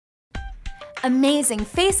Amazing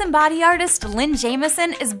face and body artist Lynne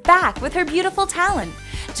Jamieson is back with her beautiful talent.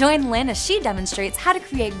 Join Lynne as she demonstrates how to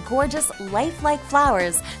create gorgeous, lifelike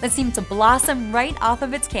flowers that seem to blossom right off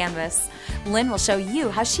of its canvas. Lynne will show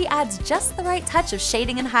you how she adds just the right touch of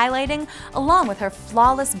shading and highlighting, along with her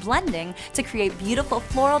flawless blending, to create beautiful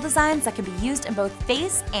floral designs that can be used in both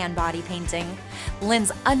face and body painting.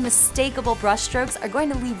 Lynne's unmistakable brushstrokes are going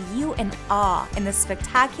to leave you in awe in this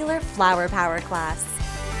spectacular flower power class.